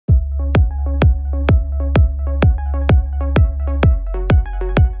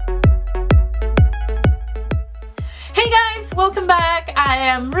welcome back. I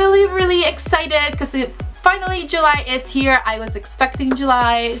am really excited because finally July is here. I was expecting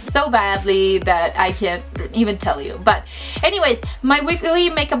July so badly that I can't even tell you. But anyways, my weekly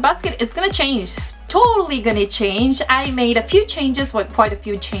makeup basket is gonna change. Totally gonna change. I made a few changes, well, quite a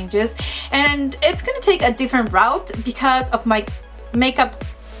few changes, and it's gonna take a different route because of my makeup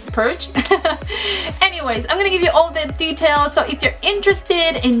purge. Anyways, I'm gonna give you all the details, so if you're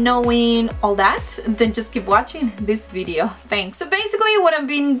interested in knowing all that, then just keep watching this video. Thanks. So basically what I've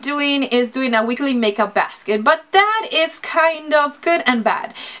been doing is doing a weekly makeup basket, but that is kind of good and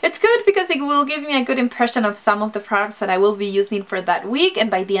bad. It's good because it will give me a good impression of some of the products that I will be using for that week,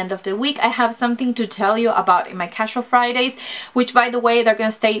 and by the end of the week I have something to tell you about in my Casual Fridays, which by the way they're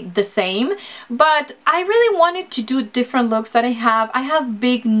gonna stay the same, but I really wanted to do different looks that I have. I have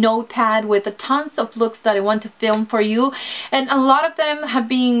big notepad with tons of looks that I want to film for you, and a lot of them have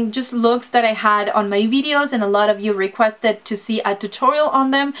been just looks that I had on my videos, and a lot of you requested to see a tutorial on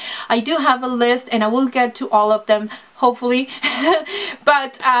them. I do have a list and I will get to all of them hopefully.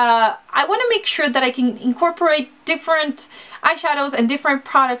 But I want to make sure that I can incorporate different eyeshadows and different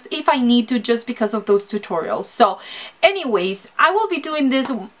products if I need to, just because of those tutorials. So anyways, I will be doing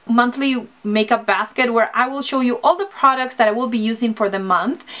this monthly makeup basket where I will show you all the products that I will be using for the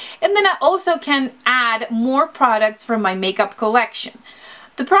month, and then I also can add more products from my makeup collection.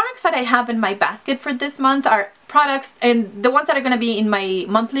 The products that I have in my basket for this month are products, and the ones that are going to be in my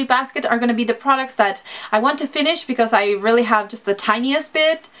monthly basket are going to be the products that I want to finish because I really have just the tiniest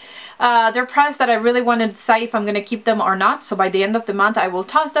bit. They're products that I really want to decide if I'm going to keep them or not, so by the end of the month I will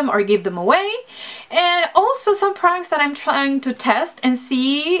toss them or give them away. And also some products that I'm trying to test and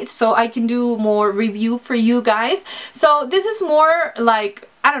see so I can do more review for you guys. So this is more like,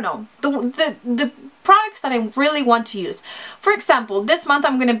 I don't know, the products that I really want to use. For example, this month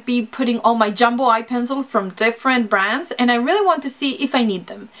I'm going to be putting all my jumbo eye pencils from different brands, and I really want to see if I need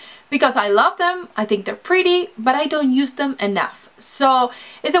them because I love them, I think they're pretty, but I don't use them enough. So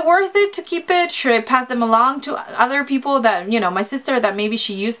is it worth it to keep it? Should I pass them along to other people that, you know, my sister, that maybe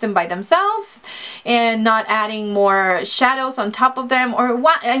she used them by themselves and not adding more shadows on top of them, or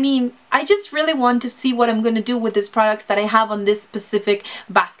what? I mean, I just really want to see what I'm going to do with these products that I have on this specific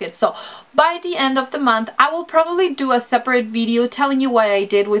basket. So by the end of the month, I will probably do a separate video telling you what I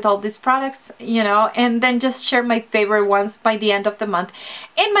did with all these products, you know, and then just share my favorite ones by the end of the month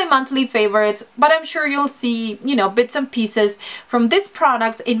and my monthly favorites. But I'm sure you'll see, you know, bits and pieces from these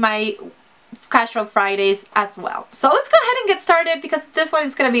products in my Casual Fridays as well. So let's go ahead and get started because this one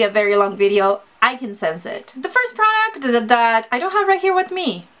is going to be a very long video. I can sense it. The first product that I don't have right here with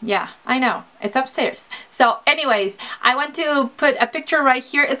me. Yeah, I know. It's upstairs. So anyways, I want to put a picture right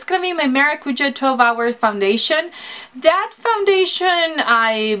here. It's gonna be my Maracuja 12-Hour Foundation. That foundation,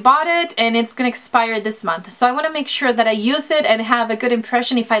 I bought it and it's gonna expire this month. So I want to make sure that I use it and have a good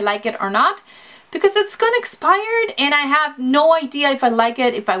impression if I like it or not, because it's gonna expire and I have no idea if I like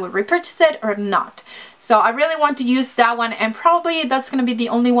it, if I would repurchase it or not. So I really want to use that one, and probably that's gonna be the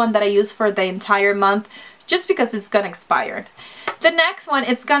only one that I use for the entire month, just because it's gonna expire. The next one,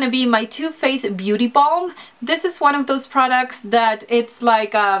 it's gonna be my Too Faced Beauty Balm. This is one of those products that it's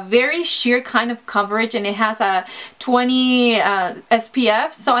like a very sheer kind of coverage, and it has a 20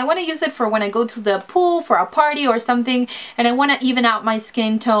 SPF. So I want to use it for when I go to the pool for a party or something, and I want to even out my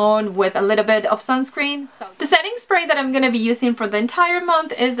skin tone with a little bit of sunscreen. So the setting spray that I'm gonna be using for the entire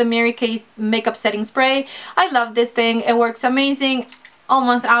month is the Mary Kay Makeup Setting Spray. I love this thing. It works amazing.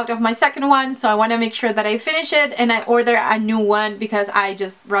 Almost out of my second one, so I want to make sure that I finish it and I order a new one because I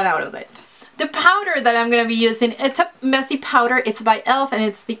just run out of it. The powder that I'm going to be using, it's a messy powder. It's by e.l.f. and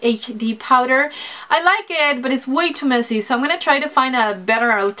it's the HD powder. I like it, but it's way too messy, so I'm going to try to find a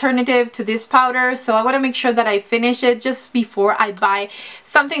better alternative to this powder. So I want to make sure that I finish it just before I buy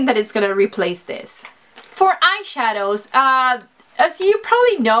something that is going to replace this. For eyeshadows, as you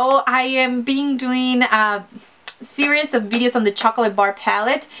probably know, I am doing series of videos on the Chocolate Bar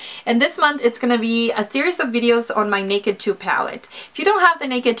palette, and this month it's gonna be a series of videos on my Naked 2 palette. If you don't have the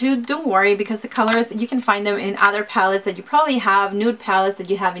Naked 2, don't worry, because the colors, you can find them in other palettes that you probably have, nude palettes that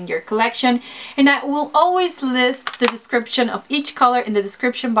you have in your collection, and I will always list the description of each color in the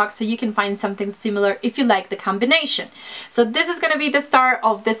description box so you can find something similar if you like the combination. So this is gonna be the start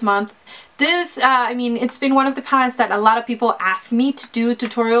of this month. This, I mean, it's been one of the palettes that a lot of people ask me to do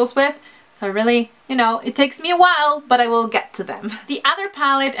tutorials with. So really, you know, it takes me a while, but I will get to them. The other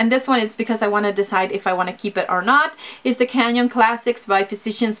palette, and this one is because I want to decide if I want to keep it or not, is the Canyon Classics by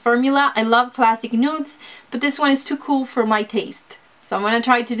Physicians Formula. I love classic nudes, but this one is too cool for my taste. So I'm gonna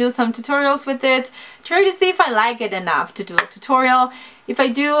try to do some tutorials with it, try to see if I like it enough to do a tutorial. If I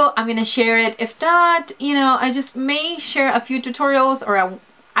do, I'm gonna share it. If not, you know, I just may share a few tutorials or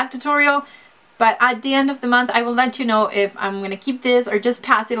a tutorial, but at the end of the month I will let you know if I'm gonna keep this or just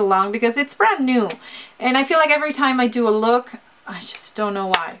pass it along, because it's brand new and I feel like every time I do a look, I just don't know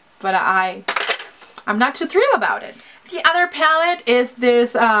why, but I'm not too thrilled about it. The other palette is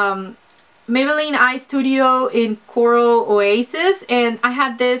this Maybelline Eye Studio in Coral Oasis, and I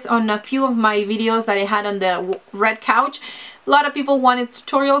had this on a few of my videos that I had on the red couch. A lot of people wanted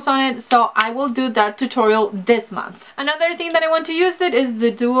tutorials on it, so I will do that tutorial this month. Another thing that I want to use it is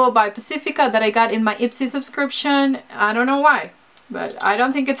the Duo by Pacifica that I got in my Ipsy subscription. I don't know why, but I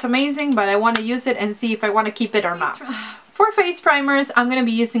don't think it's amazing, but I want to use it and see if I want to keep it or not. For face primers, I'm going to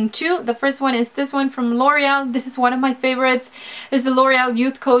be using two. The first one is this one from L'Oreal. This is one of my favorites. It's the L'Oreal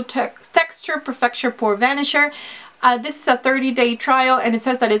Youth Code Texture Perfection Pore Vanisher. This is a 30-day trial and it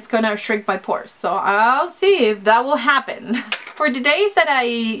says that it's going to shrink my pores. So I'll see if that will happen. For the days that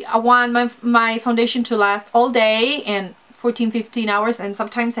I want my foundation to last all day and 14-15 hours, and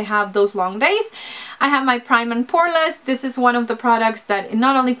sometimes I have those long days, I have my Prime and Poreless. This is one of the products that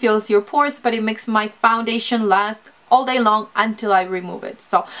not only fills your pores, but it makes my foundation last all day long until I remove it.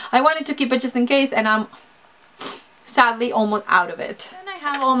 So I wanted to keep it just in case, and I'm sadly almost out of it. Then I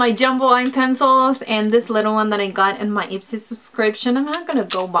have all my jumbo eye pencils and this little one that I got in my Ipsy subscription. I'm not gonna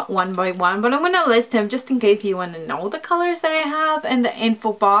go one by one, but I'm gonna list them just in case you want to know the colors that I have in the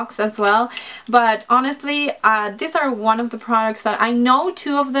info box as well. But honestly, these are one of the products that I know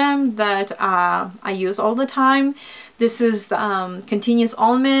two of them that I use all the time. This is Continuous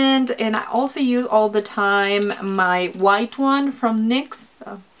Almond, and I also use all the time my white one from NYX.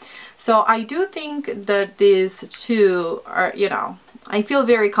 So I do think that these two are, you know, I feel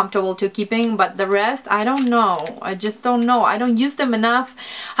very comfortable to keeping, but the rest, I don't know. I just don't know. I don't use them enough.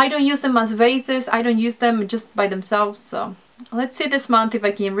 I don't use them as bases. I don't use them just by themselves. So let's see this month if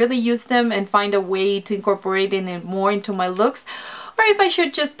I can really use them and find a way to incorporate it more into my looks, or if I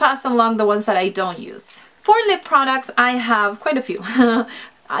should just pass along the ones that I don't use. For lip products, I have quite a few.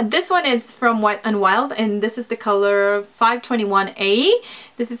 This one is from Wet n Wild, and this is the color 521A.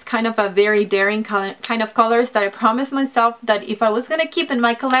 This is kind of a very daring kind of colors that I promised myself that if I was going to keep in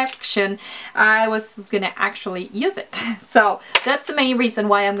my collection, I was going to actually use it. So that's the main reason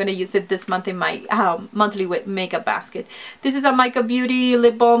why I'm going to use it this month in my monthly makeup basket. This is a Mica Beauty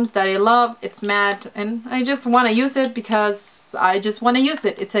lip balms that I love. It's matte, and I just want to use it because I just want to use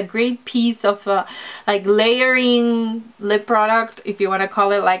it. It's a great piece of like layering lip product, if you want to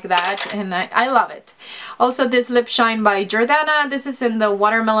call it like that, and I love it. Also this Lip Shine by Jordana. This is in the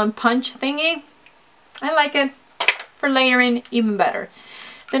Watermelon Punch thingy. I like it. For layering, even better.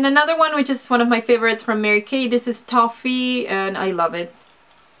 Then another one, which is one of my favorites from Mary Kay. This is Toffee, and I love it.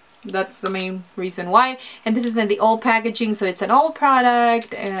 That's the main reason why. And this is in the old packaging, so it's an old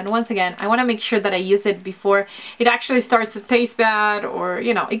product, and once again I want to make sure that I use it before it actually starts to taste bad, or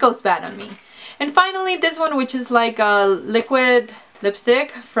you know, it goes bad on me. And finally this one, which is like a liquid lipstick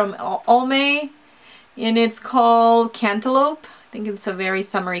from Almay, and it's called Cantaloupe. I think it's a very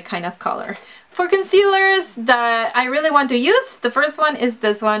summery kind of color. For concealers that I really want to use, the first one is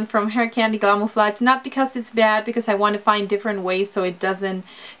this one from Hair Candy Glamouflage. Not because it's bad, because I want to find different ways so it doesn't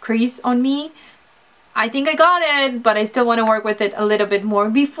crease on me. I think I got it, but I still want to work with it a little bit more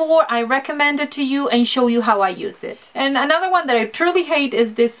before I recommend it to you and show you how I use it. And another one that I truly hate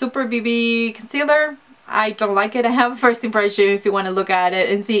is this Super BB concealer. I don't like it. I have a first impression if you want to look at it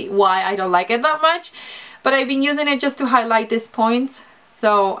and see why I don't like it that much. But I've been using it just to highlight these points.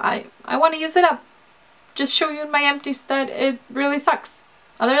 So I want to use it up. Just show you in my empties that it really sucks.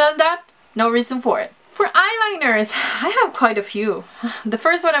 Other than that, no reason for it. For eyeliners, I have quite a few. The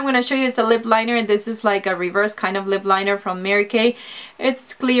first one I'm going to show you is a lip liner. This is like a reverse kind of lip liner from Mary Kay.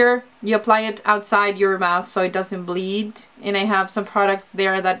 It's clear. You apply it outside your mouth so it doesn't bleed. And I have some products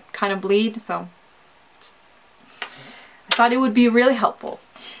there that kind of bleed, so I thought it would be really helpful.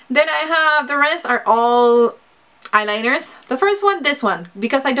 Then I have, the rest are all eyeliners. The first one, this one,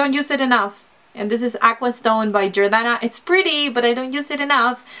 because I don't use it enough. And this is Aqua Stone by Jordana. It's pretty, but I don't use it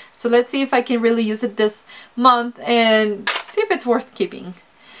enough. So let's see if I can really use it this month and see if it's worth keeping.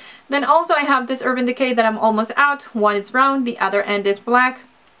 Then also I have this Urban Decay that I'm almost out. One is brown, the other end is black.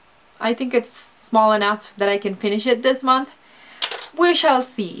 I think it's small enough that I can finish it this month. We shall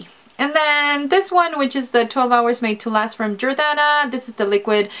see. And then this one, which is the 12 Hours Made to Last from Jordana. This is the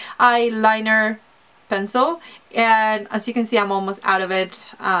liquid eyeliner pencil, and as you can see I'm almost out of it,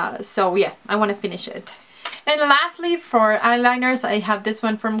 so yeah, I want to finish it. And lastly, for eyeliners, I have this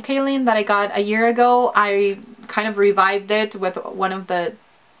one from Kaylin that I got a year ago. I kind of revived it with one of the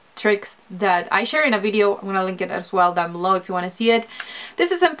tricks that I share in a video. I'm gonna link it as well down below if you want to see it.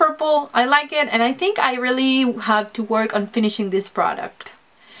 This is in purple. I like it, and I think I really have to work on finishing this product.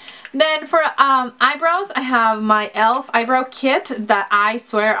 Then for eyebrows, I have my e.l.f. eyebrow kit that I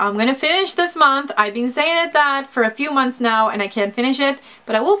swear I'm gonna finish this month. I've been saying that for a few months now and I can't finish it,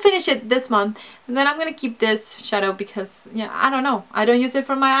 but I will finish it this month. And then I'm gonna keep this shadow because, yeah, I don't know. I don't use it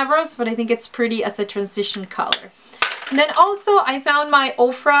for my eyebrows, but I think it's pretty as a transition color. And then also I found my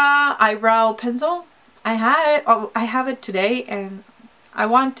Ofra eyebrow pencil. I have it today, and I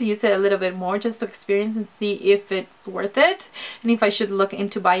want to use it a little bit more just to experience and see if it's worth it and if I should look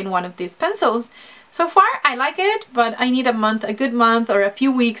into buying one of these pencils. So far I like it, but I need a good month or a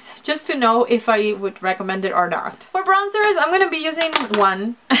few weeks just to know if I would recommend it or not. For bronzers, I'm gonna be using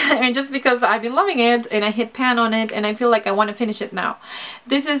one and just because I've been loving it and I hit pan on it and I feel like I want to finish it now.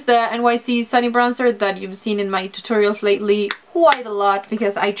 This is the NYC Sunny Bronzer that you've seen in my tutorials lately quite a lot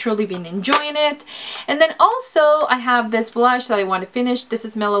because I truly been enjoying it. And then also I have this blush that I want to finish. This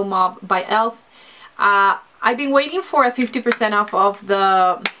is Mellow Mauve by e.l.f. I've been waiting for a 50% off of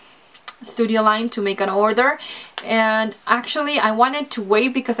the Studio line to make an order, and actually I wanted to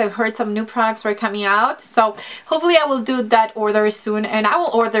wait because I've heard some new products were coming out, so hopefully I will do that order soon and I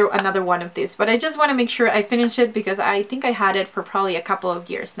will order another one of these, but I just want to make sure I finish it because I think I had it for probably a couple of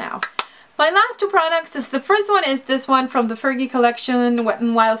years now. My last two products is, the first one is this one from the Fergie collection, Wet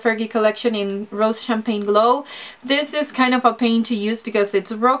n Wild Fergie collection in Rose Champagne Glow. This is kind of a pain to use because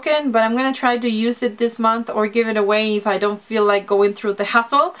it's broken, but I'm gonna try to use it this month or give it away if I don't feel like going through the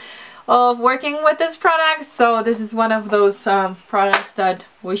hassle of working with this product. So this is one of those products that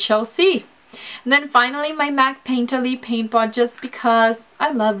we shall see. And then finally my MAC Painterly paint pot, just because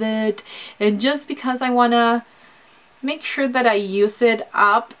I love it and just because I want to make sure that I use it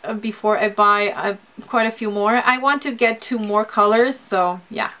up before I buy quite a few more. I want to get 2 more colors, so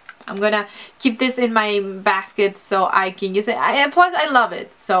yeah, I'm gonna keep this in my basket so I can use it. And plus I love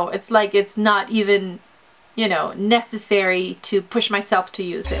it, so it's like it's not even, you know, necessary to push myself to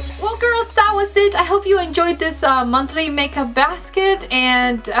use it. Well girls, that was it. I hope you enjoyed this monthly makeup basket,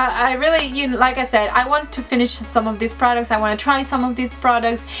 and I really, you know, like I said, I want to finish some of these products. I want to try some of these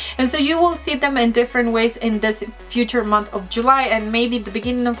products, and so you will see them in different ways in this future month of July and maybe the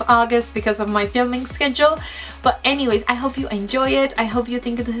beginning of August because of my filming schedule. But anyways, I hope you enjoy it. I hope you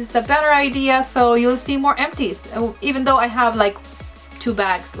think this is a better idea, so you'll see more empties, even though I have like 2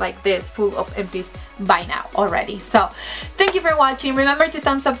 bags like this full of empties by now already. So thank you for watching. Remember to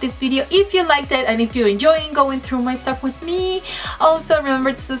thumbs up this video if you liked it and if you're enjoying going through my stuff with me. Also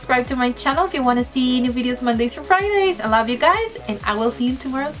remember to subscribe to my channel if you want to see new videos Monday through Fridays. I love you guys, and I will see you in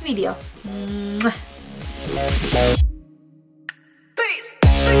tomorrow's video. Mwah.